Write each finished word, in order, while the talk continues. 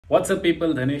What's up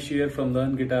people, Dhanesh here from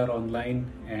Learn Guitar Online,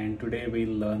 and today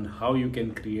we'll learn how you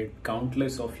can create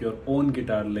countless of your own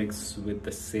guitar licks with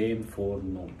the same 4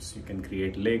 notes. You can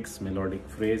create licks, melodic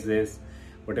phrases,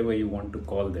 whatever you want to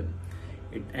call them.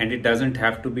 It doesn't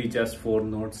have to be just 4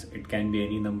 notes, it can be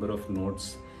any number of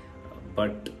notes.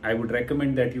 But I would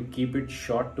recommend that you keep it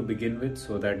short to begin with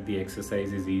so that the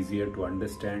exercise is easier to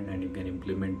understand and you can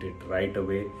implement it right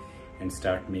away and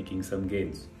start making some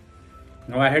gains.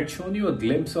 Now I had shown you a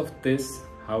glimpse of this,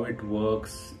 how it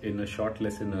works in a short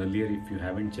lesson earlier. If you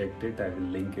haven't checked it, I will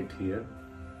link it here.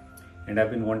 And I've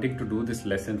been wanting to do this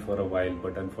lesson for a while,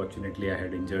 but unfortunately I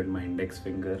had injured my index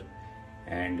finger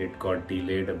and it got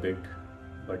delayed a bit.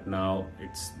 But now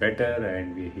it's better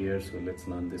and we're here, so let's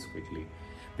learn this quickly.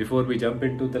 Before we jump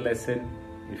into the lesson,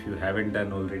 if you haven't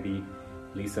done already,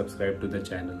 please subscribe to the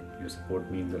channel. Your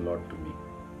support means a lot to me.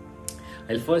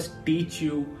 I'll first teach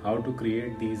you how to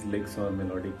create these licks or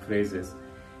melodic phrases,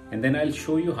 and then I'll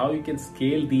show you how you can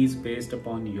scale these based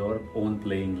upon your own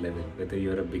playing level, whether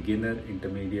you're a beginner,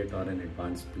 intermediate or an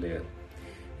advanced player.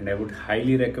 And I would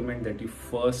highly recommend that you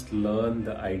first learn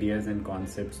the ideas and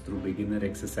concepts through beginner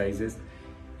exercises,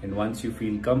 and once you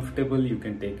feel comfortable, you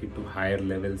can take it to higher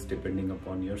levels depending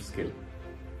upon your skill.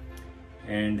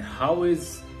 And how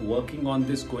is working on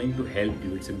this going to help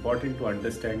you? It's important to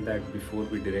understand that before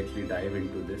we directly dive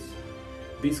into this.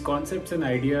 These concepts and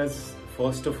ideas,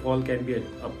 first of all, can be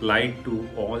applied to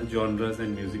all genres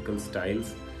and musical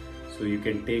styles. So you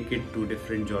can take it to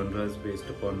different genres based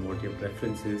upon what your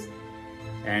preference is.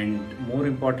 And more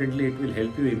importantly, it will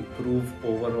help you improve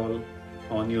overall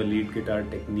on your lead guitar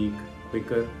technique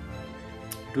quicker.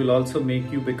 It will also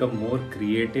make you become more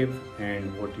creative,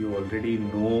 and what you already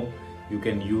know, you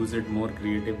can use it more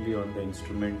creatively on the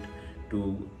instrument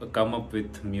to come up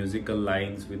with musical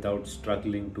lines without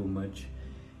struggling too much.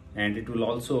 And it will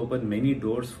also open many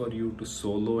doors for you to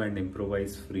solo and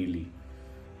improvise freely.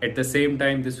 At the same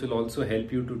time, this will also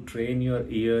help you to train your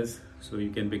ears so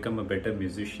you can become a better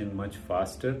musician much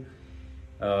faster.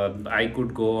 I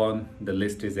could go on, the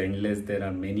list is endless. There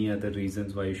are many other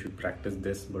reasons why you should practice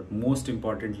this, but most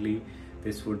importantly,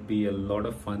 this would be a lot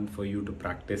of fun for you to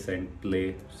practice and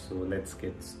play. So let's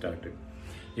get started.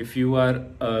 If you are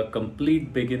a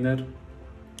complete beginner,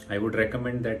 I would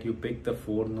recommend that you pick the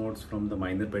 4 notes from the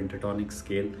minor pentatonic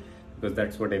scale, because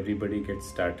that's what everybody gets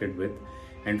started with.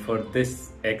 And for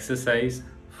this exercise,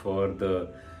 for the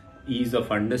ease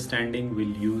of understanding,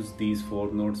 we'll use these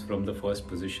 4 notes from the first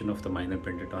position of the minor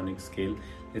pentatonic scale.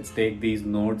 Let's take these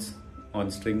notes. On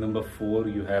string number 4,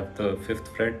 you have the 5th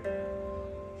fret,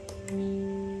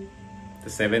 the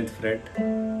 7th fret,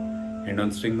 and on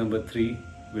string number 3,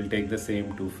 we'll take the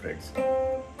same 2 frets.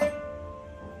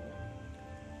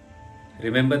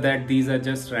 Remember that these are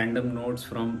just random notes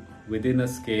from within a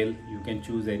scale. You can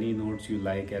choose any notes you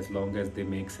like as long as they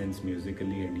make sense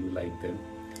musically and you like them.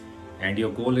 And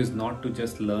your goal is not to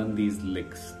just learn these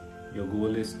licks. Your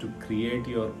goal is to create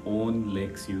your own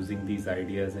licks using these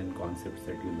ideas and concepts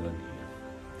that you learn here.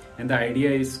 And the idea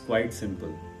is quite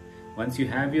simple. Once you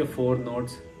have your 4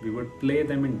 notes, we would play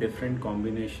them in different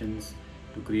combinations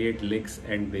to create licks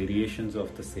and variations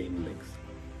of the same licks.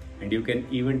 And you can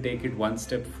even take it one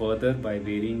step further by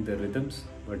varying the rhythms.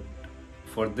 But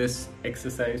for this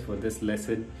exercise, for this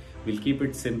lesson, we'll keep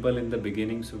it simple in the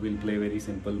beginning, so we'll play very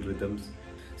simple rhythms.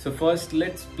 So first,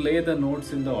 let's play the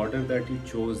notes in the order that you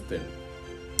chose them.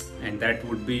 And that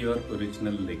would be your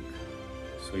original lick.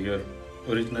 So your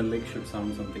original lick should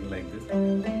sound something like this.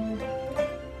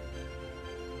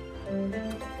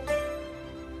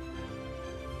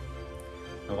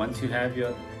 Now once you have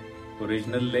your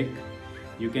original lick,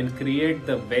 you can create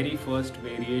the very first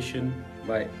variation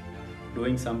by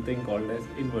doing something called as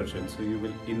inversion. So you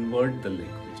will invert the lick,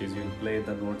 which is you'll play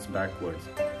the notes backwards.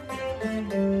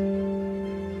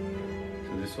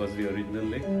 So this was the original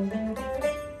lick.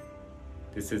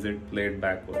 This is it played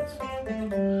backwards.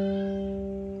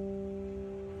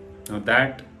 Now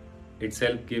that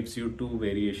itself gives you 2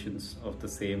 variations of the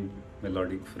same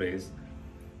melodic phrase.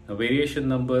 Now variation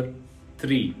number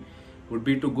 3 would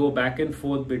be to go back and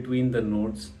forth between the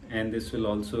notes, and this will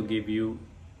also give you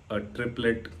a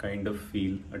triplet kind of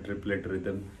feel. A triplet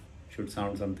rhythm should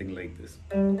sound something like this.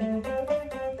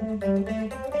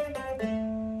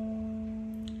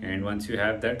 And once you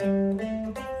have that,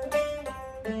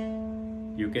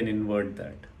 you can invert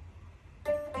that.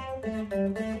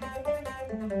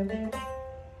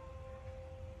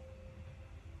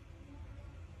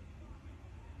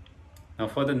 Now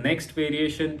for the next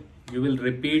variation, you will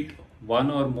repeat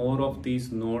one or more of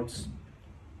these notes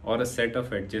or a set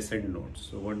of adjacent notes.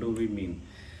 So what do we mean?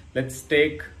 Let's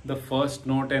take the first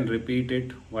note and repeat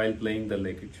it while playing the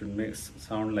lick. It should make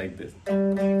sound like this.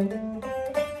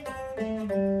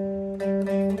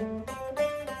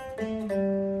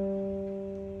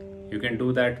 You can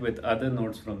do that with other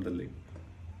notes from the lick.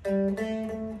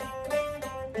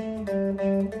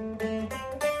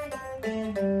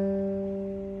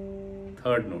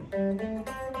 Third note.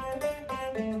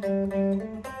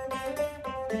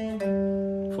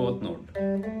 Fourth note.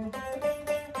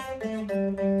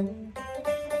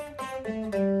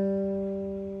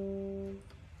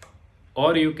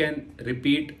 Or you can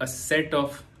repeat a set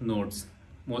of notes,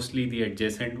 mostly the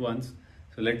adjacent ones.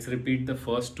 So let's repeat the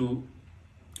first two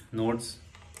notes.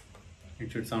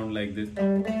 It should sound like this.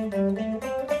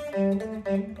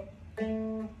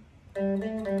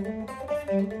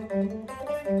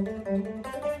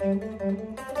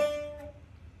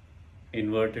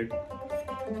 Inverted.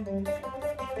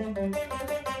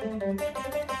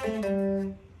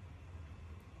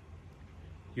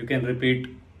 You can repeat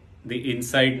the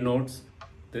inside notes,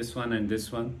 this one and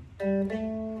this one.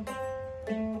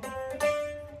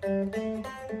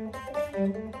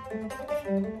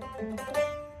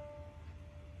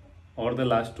 Or the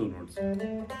last two notes.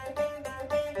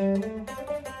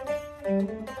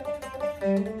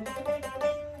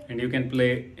 And you can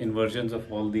play inversions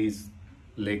of all these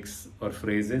licks or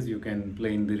phrases. You can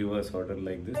play in the reverse order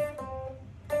like this.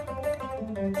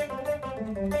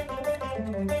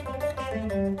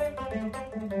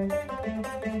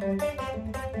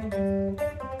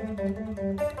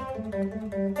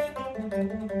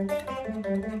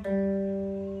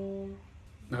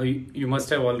 Now you must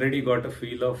have already got a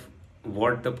feel of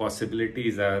what the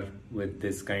possibilities are with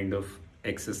this kind of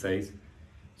exercise.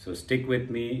 So stick with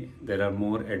me, there are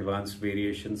more advanced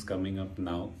variations coming up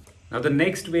now. Now the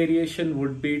next variation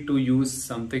would be to use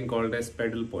something called as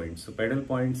pedal points. So pedal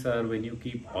points are when you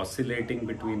keep oscillating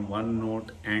between one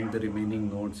note and the remaining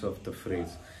notes of the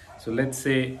phrase. So let's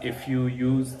say if you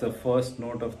use the first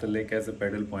note of the lick as a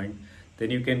pedal point, then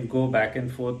you can go back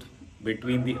and forth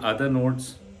between the other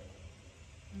notes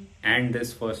and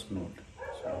this first note.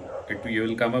 So you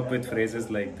will come up with phrases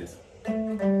like this.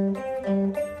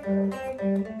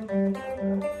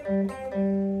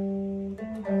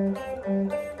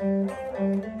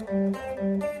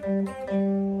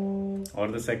 Or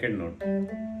the second note.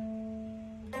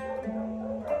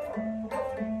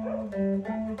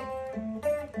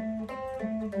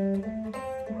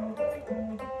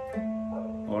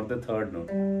 Or the third note.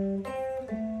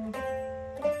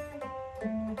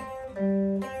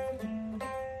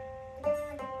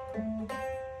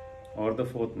 Or the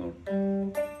fourth note.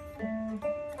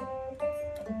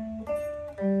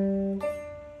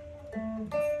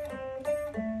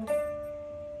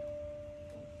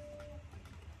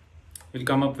 You'll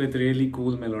come up with really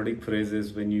cool melodic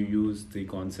phrases when you use the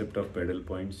concept of pedal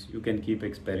points. You can keep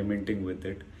experimenting with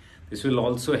it. This will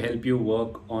also help you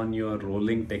work on your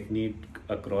rolling technique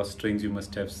across strings. You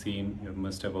must have seen, you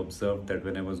must have observed that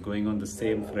when I was going on the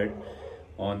same fret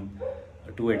on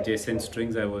two adjacent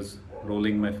strings, I was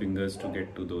rolling my fingers to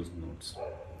get to those notes.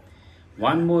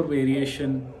 One more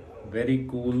variation, very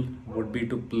cool, would be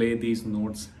to play these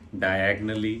notes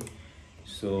diagonally.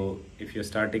 So if you're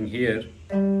starting here,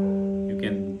 you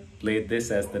can play this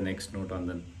as the next note on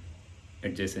the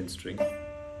adjacent string.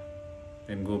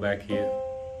 Then go back here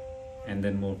and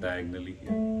then move diagonally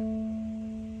here.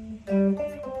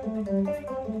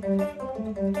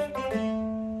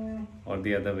 Or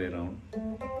the other way around.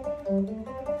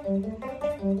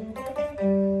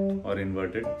 Or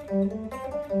inverted.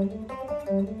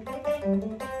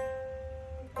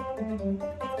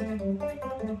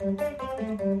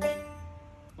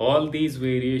 All these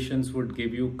variations would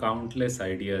give you countless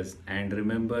ideas, and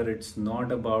remember, it's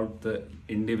not about the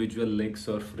individual licks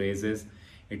or phrases,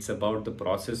 it's about the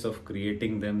process of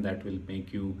creating them that will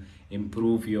make you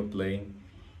improve your playing.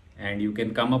 And you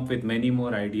can come up with many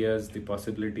more ideas. The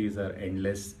possibilities are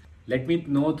endless. Let me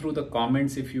know through the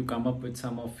comments if you come up with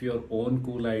some of your own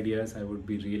cool ideas. I would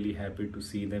be really happy to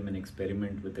see them and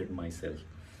experiment with it myself.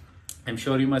 I'm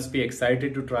sure you must be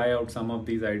excited to try out some of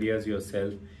these ideas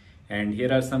yourself. And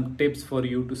here are some tips for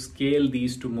you to scale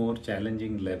these to more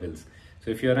challenging levels.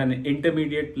 So if you're an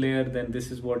intermediate player, then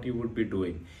this is what you would be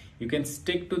doing. You can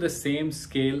stick to the same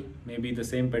scale, maybe the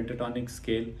same pentatonic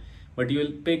scale, but you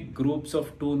will pick groups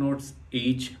of 2 notes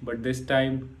each, but this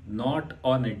time not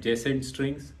on adjacent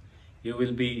strings. You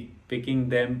will be picking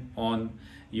them on,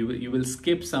 you will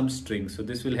skip some strings. So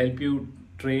this will help you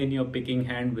train your picking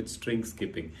hand with string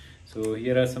skipping. So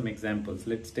here are some examples.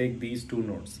 Let's take these 2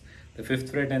 notes. The 5th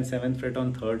fret and 7th fret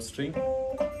on 3rd string,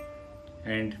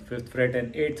 and 5th fret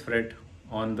and 8th fret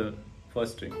on the 1st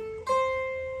string.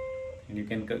 and you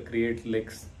can create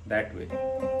licks that way.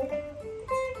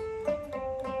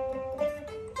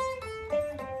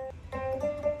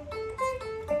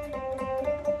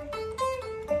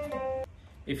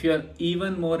 If you are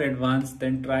even more advanced,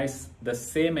 then try the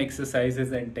same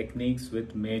exercises and techniques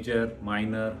with major,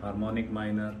 minor, harmonic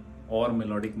minor or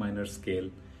melodic minor scale,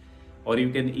 or you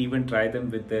can even try them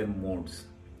with their modes.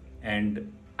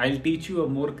 And I'll teach you a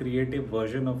more creative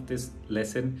version of this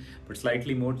lesson, but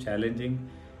slightly more challenging,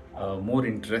 more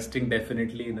interesting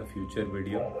definitely in a future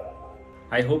video.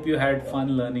 I hope you had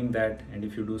fun learning that, and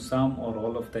if you do some or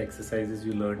all of the exercises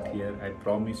you learned here, I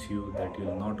promise you that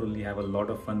you'll not only have a lot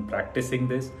of fun practicing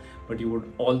this, but you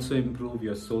would also improve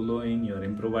your soloing, your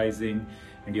improvising,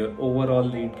 and your overall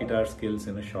lead guitar skills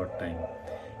in a short time.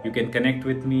 You can connect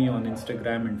with me on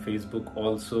Instagram and Facebook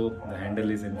also. The handle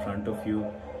is in front of you.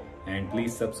 And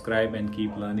please subscribe and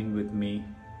keep learning with me.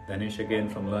 Dhanesh again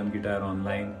from Learn Guitar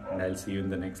Online, and I'll see you in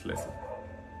the next lesson.